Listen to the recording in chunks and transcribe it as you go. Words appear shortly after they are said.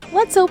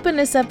Let's open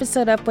this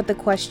episode up with a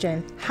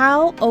question.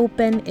 How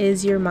open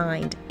is your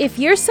mind? If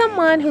you're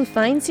someone who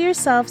finds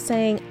yourself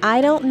saying,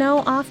 I don't know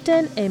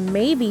often, it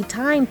may be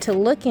time to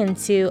look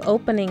into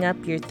opening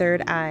up your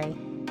third eye.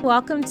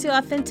 Welcome to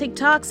Authentic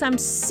Talks. I'm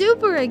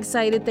super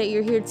excited that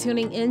you're here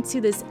tuning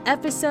into this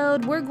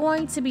episode. We're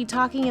going to be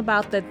talking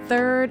about the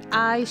third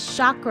eye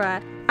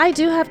chakra. I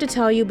do have to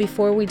tell you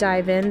before we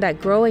dive in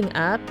that growing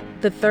up,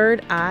 the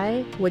third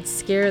eye would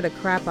scare the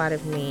crap out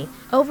of me.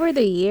 Over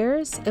the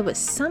years, it was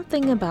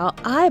something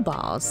about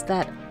eyeballs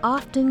that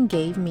often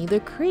gave me the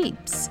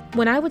creeps.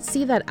 When I would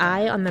see that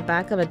eye on the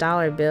back of a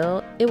dollar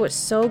bill, it was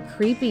so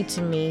creepy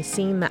to me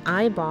seeing the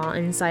eyeball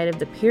inside of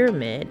the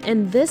pyramid.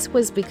 And this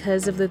was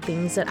because of the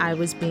things that I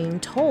was being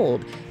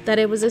told, that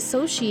it was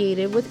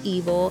associated with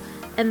evil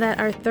and that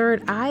our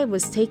third eye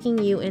was taking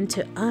you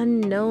into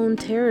unknown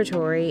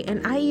territory.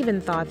 And I even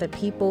thought that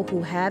people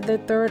who had their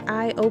third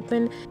eye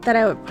open, that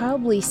I would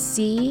probably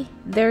see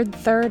their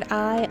third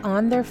eye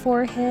on their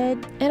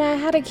forehead. And I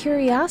had a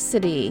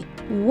curiosity.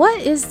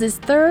 What is this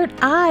third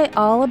eye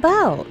all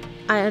about?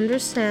 I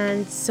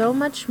understand so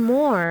much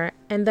more,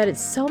 and that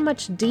it's so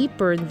much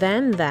deeper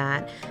than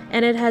that,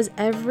 and it has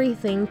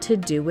everything to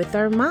do with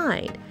our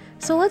mind.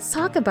 So let's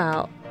talk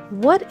about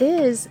what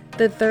is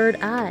the third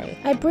eye?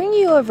 I bring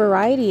you a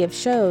variety of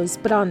shows,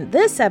 but on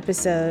this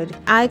episode,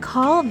 I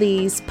call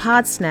these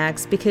pod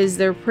snacks because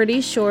they're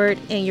pretty short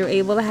and you're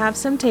able to have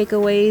some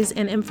takeaways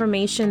and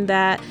information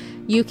that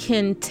you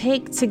can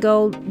take to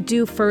go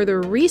do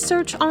further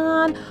research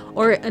on,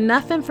 or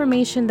enough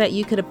information that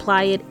you could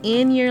apply it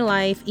in your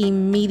life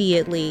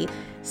immediately.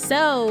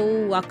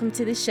 So, welcome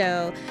to the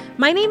show.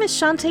 My name is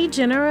Shanta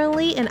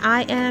generally, and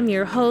I am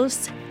your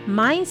host,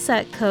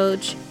 mindset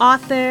coach,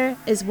 author,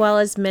 as well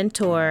as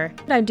mentor.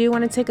 I do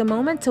want to take a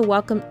moment to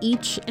welcome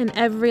each and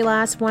every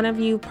last one of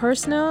you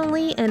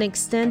personally and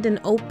extend an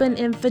open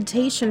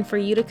invitation for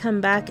you to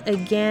come back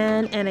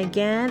again and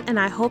again. And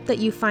I hope that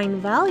you find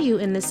value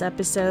in this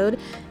episode.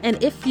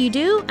 And if you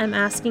do, I'm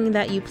asking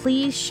that you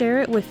please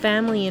share it with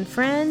family and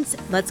friends.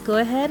 Let's go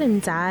ahead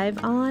and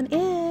dive on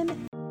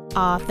in.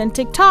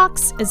 Authentic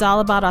Talks is all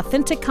about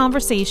authentic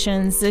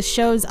conversations. This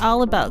show is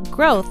all about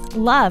growth,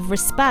 love,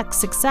 respect,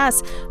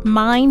 success,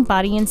 mind,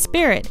 body, and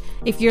spirit.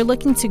 If you're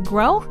looking to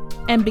grow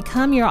and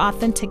become your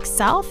authentic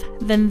self,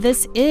 then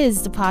this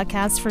is the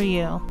podcast for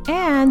you.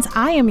 And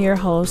I am your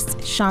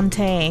host,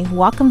 Shanta.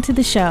 Welcome to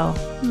the show.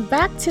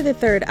 Back to the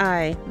third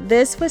eye.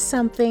 This was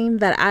something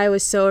that I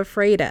was so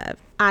afraid of.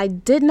 I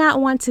did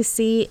not want to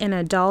see an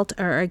adult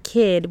or a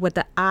kid with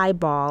an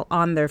eyeball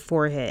on their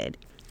forehead.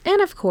 And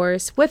of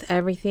course, with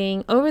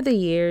everything over the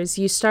years,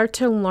 you start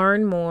to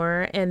learn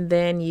more, and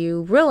then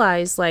you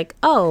realize like,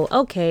 oh,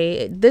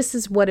 okay, this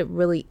is what it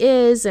really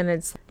is. And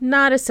it's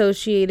not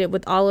associated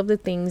with all of the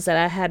things that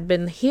I had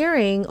been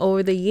hearing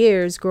over the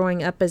years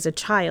growing up as a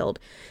child.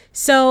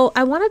 So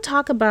I want to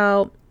talk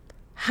about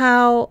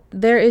how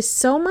there is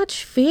so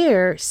much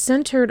fear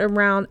centered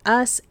around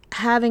us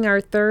having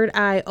our third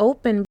eye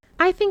open.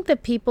 I think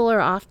that people are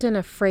often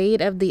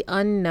afraid of the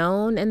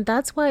unknown, and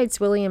that's why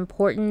it's really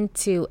important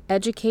to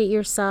educate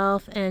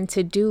yourself and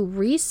to do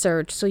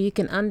research so you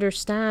can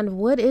understand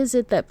what is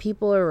it that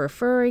people are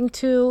referring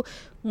to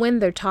when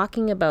they're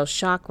talking about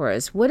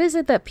chakras. What is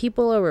it that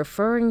people are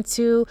referring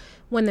to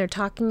when they're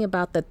talking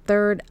about the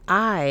third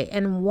eye,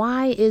 and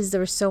why is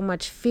there so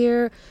much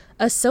fear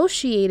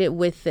associated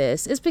with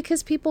this? Is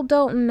because people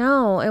don't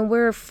know, and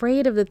we're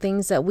afraid of the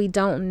things that we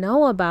don't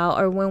know about,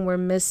 or when we're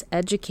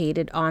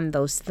miseducated on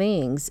those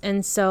things.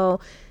 And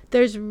so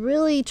there's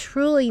really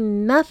truly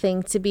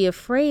nothing to be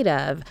afraid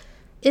of.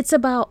 It's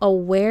about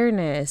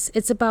awareness.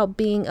 It's about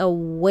being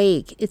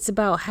awake. It's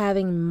about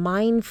having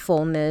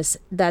mindfulness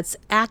that's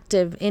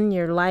active in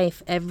your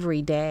life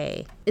every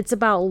day. It's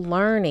about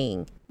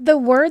learning. The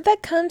word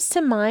that comes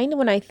to mind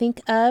when I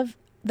think of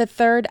the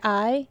third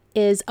eye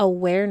is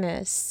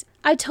awareness.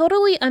 I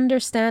totally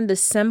understand the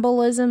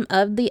symbolism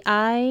of the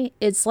eye.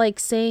 It's like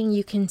saying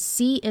you can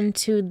see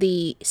into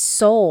the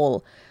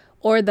soul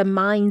or the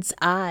mind's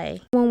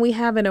eye. When we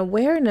have an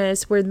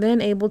awareness, we're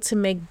then able to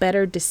make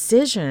better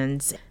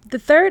decisions. The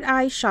third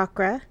eye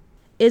chakra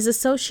is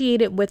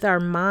associated with our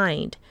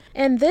mind,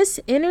 and this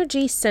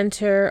energy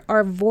center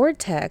or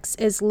vortex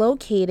is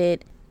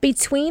located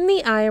between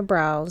the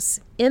eyebrows,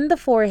 in the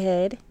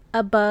forehead,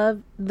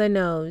 above the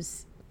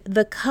nose.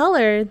 The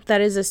color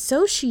that is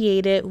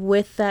associated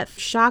with that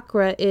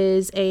chakra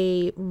is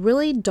a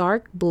really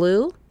dark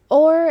blue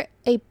or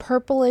a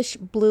purplish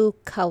blue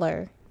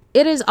color.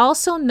 It is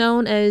also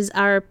known as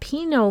our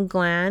pineal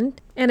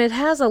gland, and it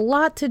has a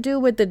lot to do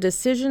with the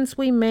decisions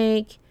we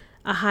make,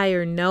 a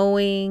higher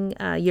knowing,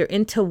 your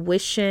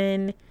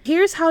intuition.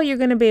 Here's how you're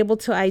going to be able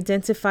to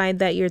identify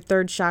that your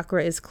third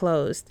chakra is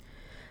closed.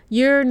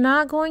 You're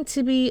not going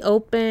to be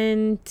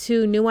open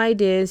to new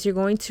ideas. You're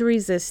going to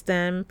resist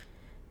them.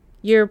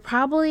 You're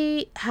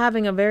probably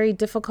having a very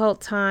difficult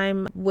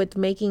time with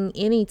making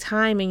any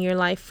time in your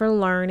life for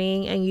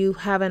learning, and you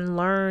haven't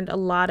learned a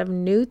lot of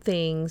new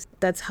things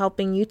that's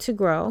helping you to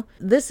grow.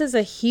 This is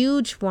a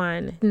huge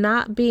one,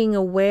 not being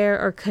aware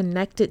or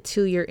connected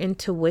to your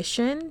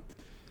intuition.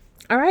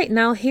 All right,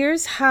 now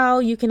here's how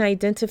you can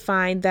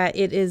identify that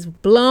it is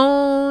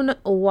blown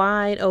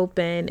wide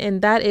open,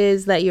 and that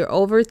is that you're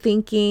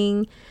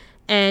overthinking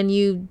and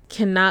you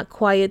cannot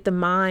quiet the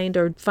mind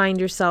or find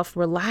yourself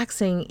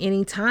relaxing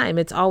anytime.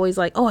 It's always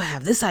like, oh, I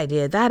have this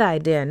idea, that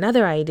idea,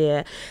 another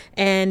idea,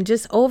 and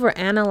just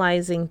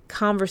overanalyzing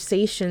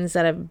conversations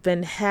that have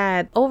been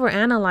had,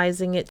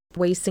 overanalyzing it,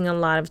 wasting a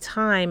lot of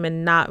time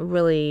and not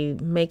really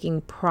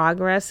making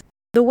progress.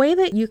 The way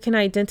that you can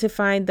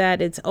identify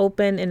that it's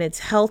open and it's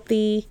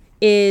healthy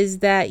is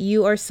that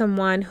you are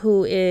someone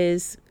who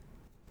is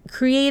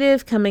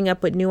creative, coming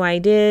up with new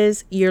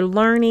ideas, you're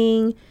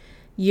learning,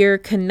 you're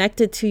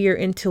connected to your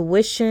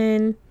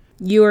intuition,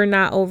 you are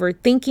not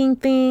overthinking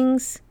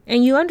things,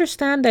 and you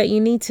understand that you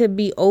need to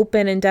be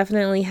open and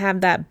definitely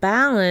have that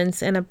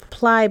balance and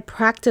apply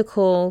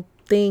practical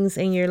things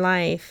in your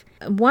life.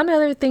 One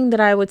other thing that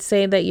I would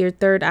say that your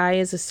third eye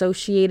is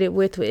associated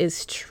with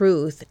is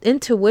truth.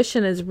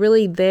 Intuition is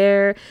really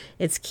there.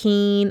 It's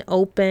keen,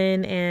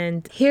 open,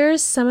 and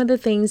here's some of the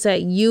things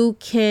that you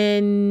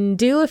can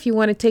do if you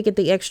want to take it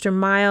the extra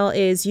mile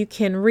is you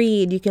can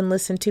read, you can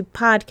listen to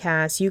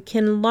podcasts, you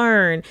can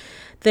learn.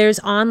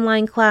 There's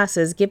online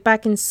classes, get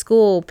back in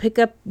school, pick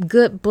up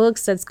good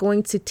books that's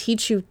going to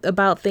teach you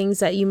about things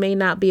that you may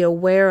not be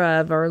aware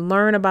of or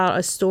learn about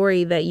a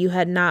story that you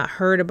had not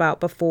heard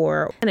about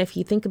before. And if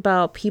you think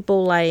about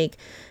people like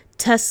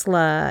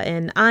Tesla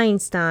and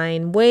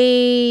Einstein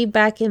way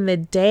back in the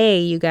day,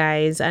 you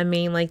guys, I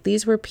mean, like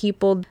these were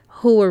people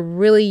who were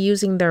really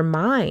using their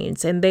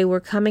minds and they were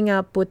coming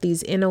up with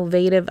these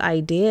innovative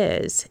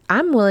ideas.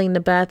 I'm willing to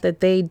bet that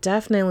they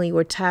definitely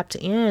were tapped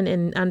in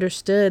and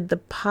understood the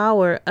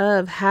power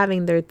of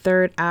having their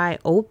third eye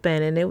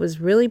open. And it was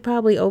really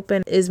probably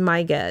open is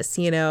my guess,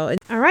 you know.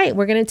 All right,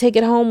 we're going to take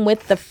it home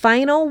with the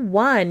final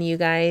one, you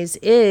guys,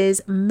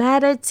 is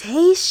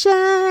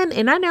meditation.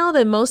 And I know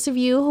that most of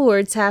you who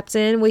are tapped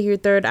in with your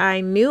third eye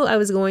knew I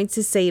was going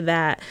to say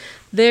that.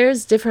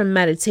 There's different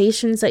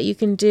meditations that you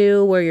can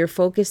do where you're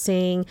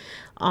focusing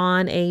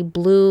on a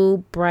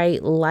blue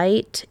bright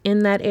light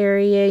in that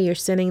area. You're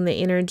sending the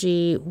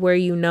energy where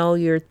you know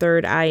your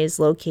third eye is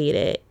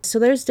located. So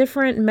there's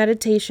different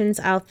meditations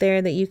out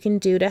there that you can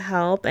do to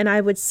help. And I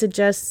would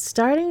suggest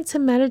starting to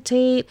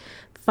meditate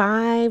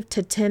 5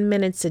 to 10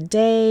 minutes a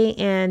day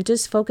and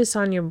just focus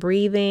on your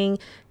breathing.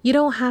 You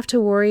don't have to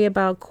worry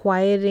about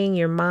quieting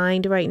your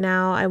mind right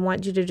now. I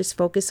want you to just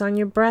focus on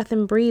your breath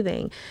and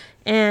breathing.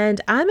 And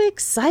I'm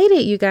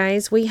excited, you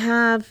guys. We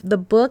have the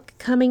book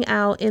coming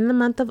out in the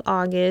month of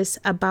August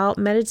about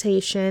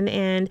meditation,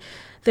 and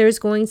there's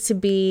going to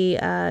be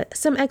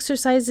some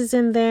exercises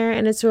in there,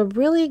 and it's a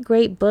really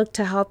great book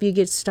to help you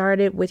get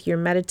started with your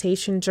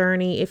meditation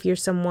journey if you're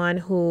someone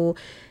who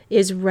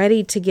is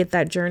ready to get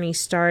that journey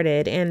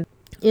started. And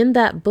in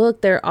that book,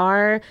 there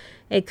are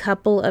a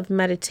couple of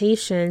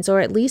meditations,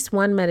 or at least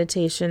one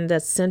meditation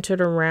that's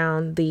centered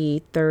around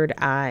the third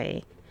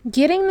eye.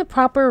 Getting the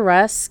proper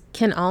rest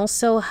can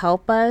also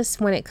help us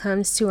when it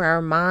comes to our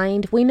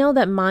mind. We know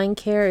that mind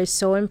care is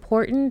so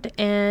important,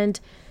 and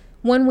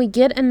when we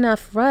get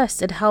enough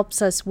rest, it helps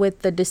us with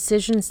the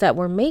decisions that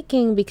we're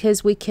making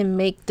because we can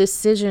make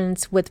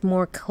decisions with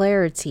more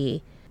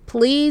clarity.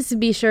 Please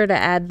be sure to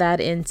add that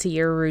into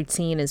your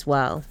routine as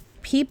well.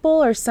 People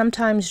are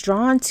sometimes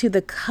drawn to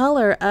the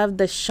color of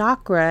the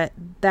chakra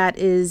that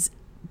is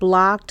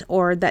blocked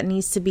or that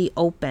needs to be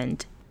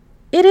opened.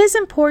 It is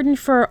important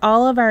for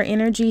all of our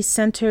energy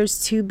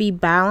centers to be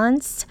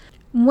balanced.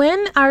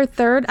 When our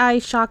third eye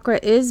chakra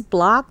is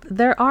blocked,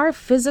 there are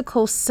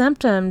physical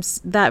symptoms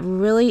that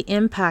really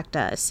impact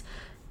us,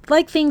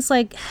 like things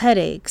like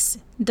headaches,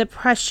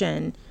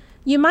 depression.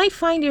 You might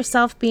find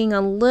yourself being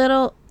a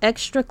little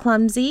extra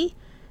clumsy,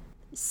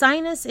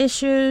 sinus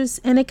issues,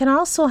 and it can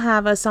also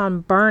have us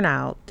on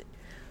burnout.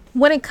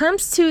 When it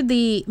comes to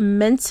the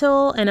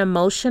mental and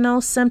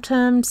emotional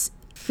symptoms,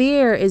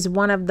 fear is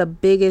one of the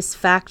biggest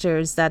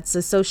factors that's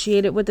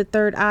associated with the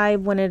third eye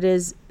when it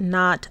is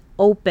not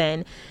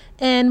open.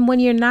 And when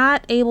you're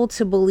not able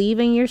to believe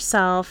in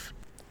yourself,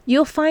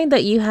 you'll find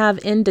that you have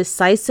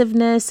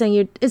indecisiveness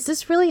and it's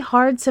just really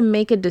hard to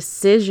make a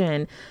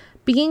decision.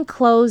 Being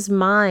closed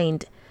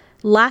mind,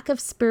 lack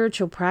of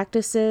spiritual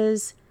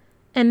practices,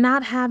 and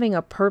not having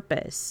a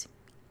purpose.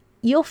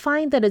 You'll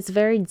find that it's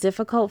very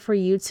difficult for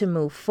you to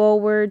move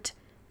forward.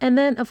 And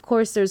then, of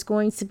course, there's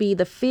going to be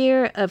the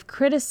fear of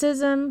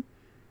criticism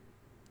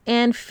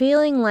and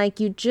feeling like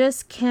you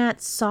just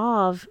can't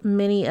solve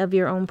many of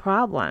your own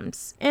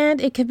problems.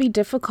 And it could be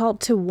difficult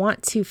to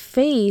want to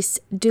face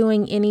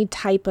doing any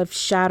type of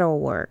shadow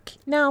work.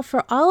 Now,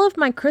 for all of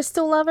my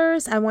crystal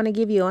lovers, I want to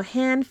give you a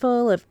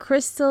handful of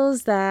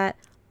crystals that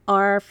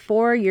are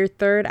for your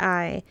third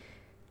eye.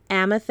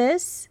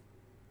 Amethyst,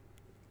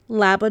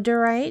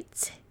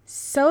 labradorite,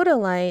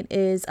 sodalite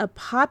is a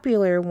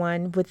popular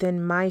one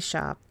within my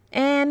shop,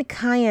 and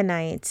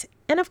kyanite.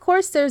 And of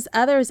course, there's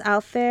others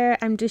out there.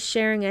 I'm just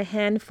sharing a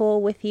handful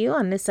with you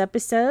on this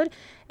episode.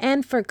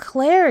 And for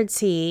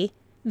clarity,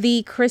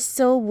 the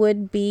crystal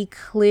would be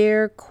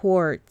clear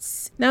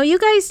quartz. Now, you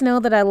guys know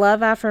that I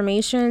love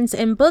affirmations.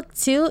 In book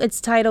 2,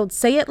 it's titled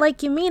Say It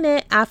Like You Mean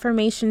It,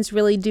 Affirmations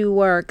Really Do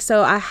Work.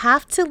 So I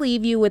have to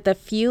leave you with a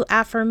few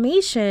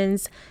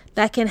affirmations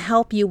that can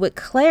help you with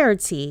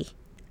clarity.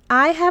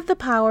 I have the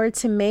power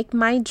to make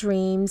my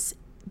dreams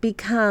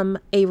become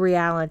a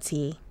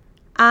reality.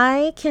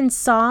 I can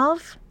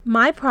solve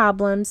my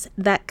problems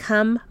that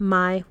come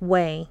my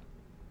way.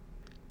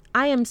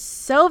 I am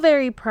so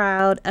very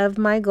proud of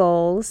my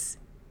goals.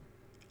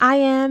 I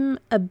am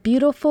a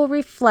beautiful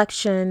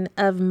reflection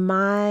of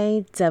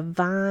my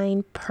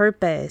divine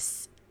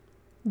purpose.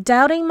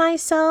 Doubting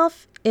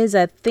myself is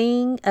a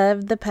thing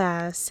of the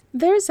past.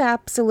 There's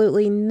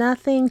absolutely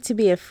nothing to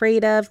be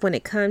afraid of when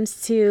it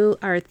comes to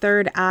our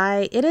third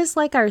eye. It is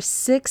like our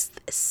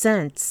sixth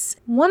sense.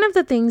 One of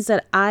the things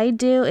that I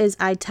do is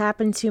I tap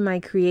into my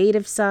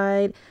creative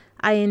side.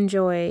 I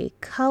enjoy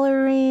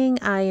coloring.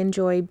 I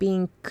enjoy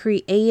being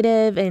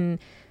creative and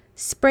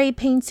spray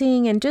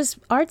painting and just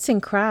arts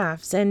and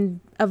crafts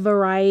and a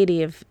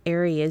variety of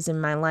areas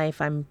in my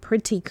life. I'm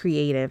pretty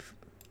creative.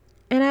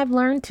 And I've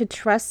learned to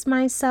trust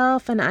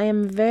myself, and I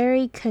am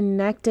very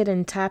connected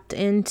and tapped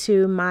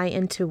into my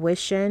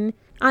intuition.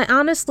 I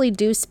honestly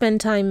do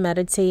spend time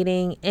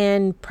meditating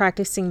and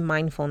practicing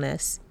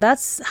mindfulness.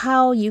 That's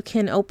how you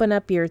can open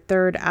up your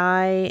third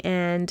eye,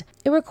 and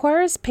it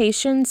requires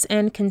patience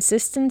and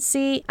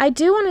consistency. I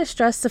do want to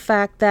stress the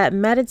fact that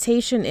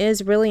meditation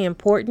is really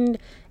important,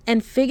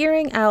 and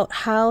figuring out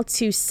how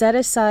to set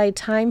aside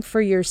time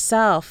for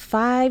yourself,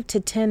 5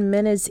 to 10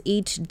 minutes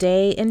each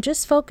day, and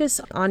just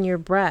focus on your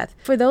breath.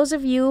 For those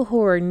of you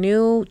who are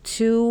new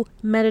to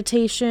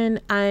meditation,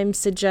 I'm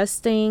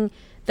suggesting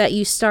that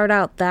you start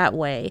out that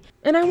way.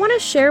 And I want to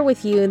share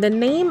with you the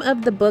name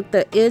of the book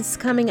that is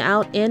coming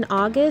out in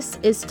August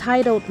is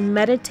titled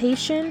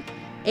Meditation,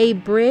 A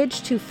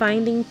Bridge to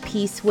Finding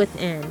Peace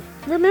Within.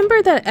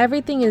 Remember that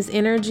everything is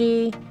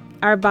energy.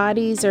 Our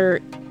bodies are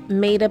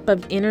made up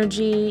of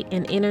energy,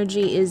 and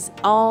energy is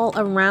all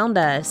around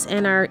us,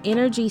 and our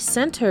energy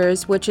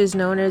centers, which is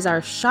known as our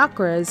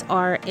chakras,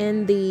 are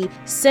in the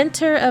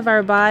center of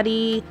our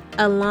body,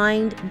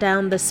 aligned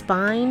down the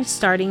spine,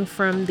 starting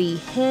from the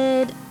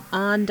head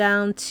on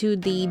down to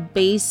the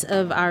base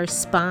of our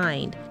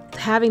spine.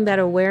 Having that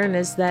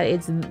awareness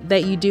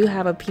that you do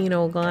have a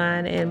pineal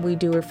gland, and we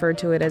do refer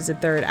to it as a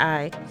third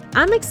eye.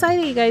 I'm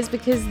excited, you guys,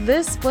 because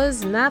this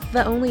was not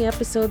the only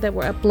episode that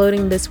we're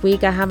uploading this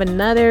week. I have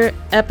another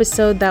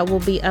episode that will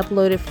be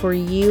uploaded for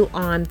you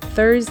on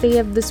Thursday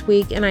of this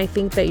week, and I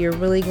think that you're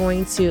really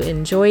going to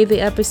enjoy the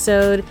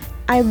episode.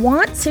 I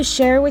want to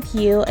share with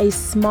you a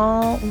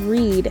small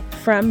read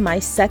from my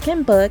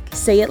second book,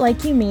 Say It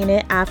Like You Mean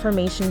It,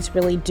 Affirmations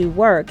Really Do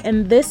Work.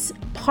 And this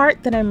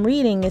part that I'm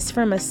reading is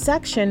from a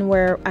section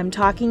where I'm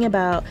talking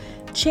about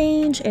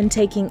change and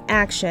taking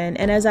action.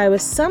 And as I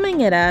was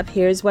summing it up,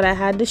 here's what I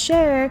had to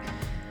share.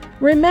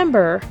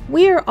 Remember,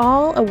 we are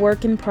all a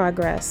work in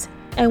progress.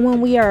 And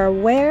when we are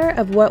aware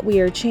of what we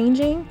are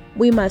changing,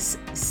 we must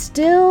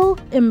still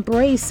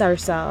embrace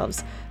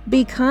ourselves.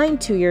 Be kind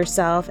to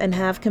yourself and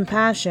have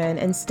compassion,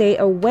 and stay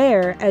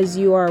aware as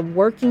you are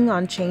working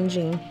on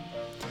changing.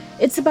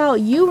 It's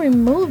about you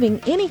removing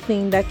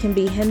anything that can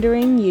be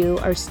hindering you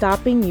or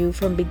stopping you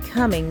from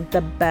becoming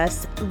the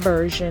best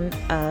version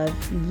of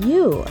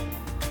you.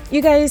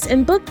 You guys,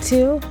 in book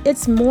 2,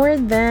 it's more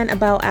than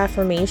about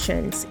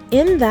affirmations.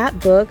 In that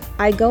book,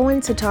 I go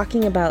into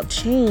talking about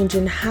change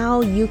and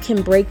how you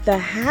can break the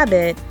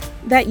habit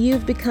that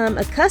you've become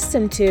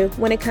accustomed to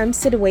when it comes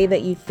to the way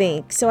that you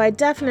think. So I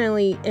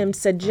definitely am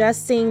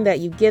suggesting that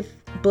you get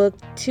book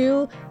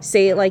 2,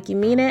 Say It Like You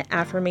Mean It,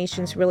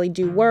 Affirmations Really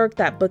Do Work.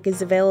 That book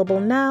is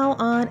available now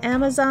on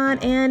Amazon,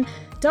 and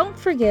don't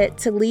forget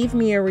to leave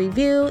me a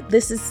review.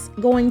 This is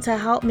going to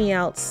help me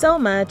out so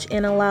much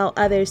and allow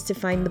others to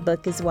find the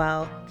book as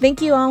well.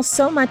 Thank you all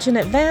so much in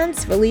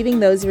advance for leaving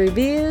those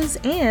reviews,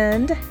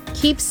 and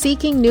keep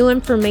seeking new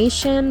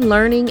information,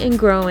 learning, and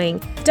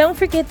growing. Don't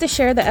forget to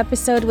share the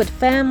episode with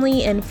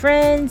family and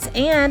friends,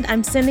 and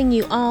I'm sending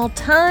you all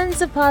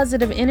tons of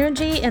positive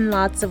energy and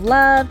lots of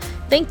love.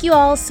 Thank you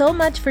all so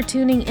much for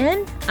tuning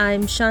in.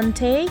 I'm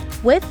Shanta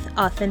with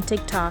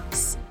Authentic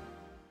Talks.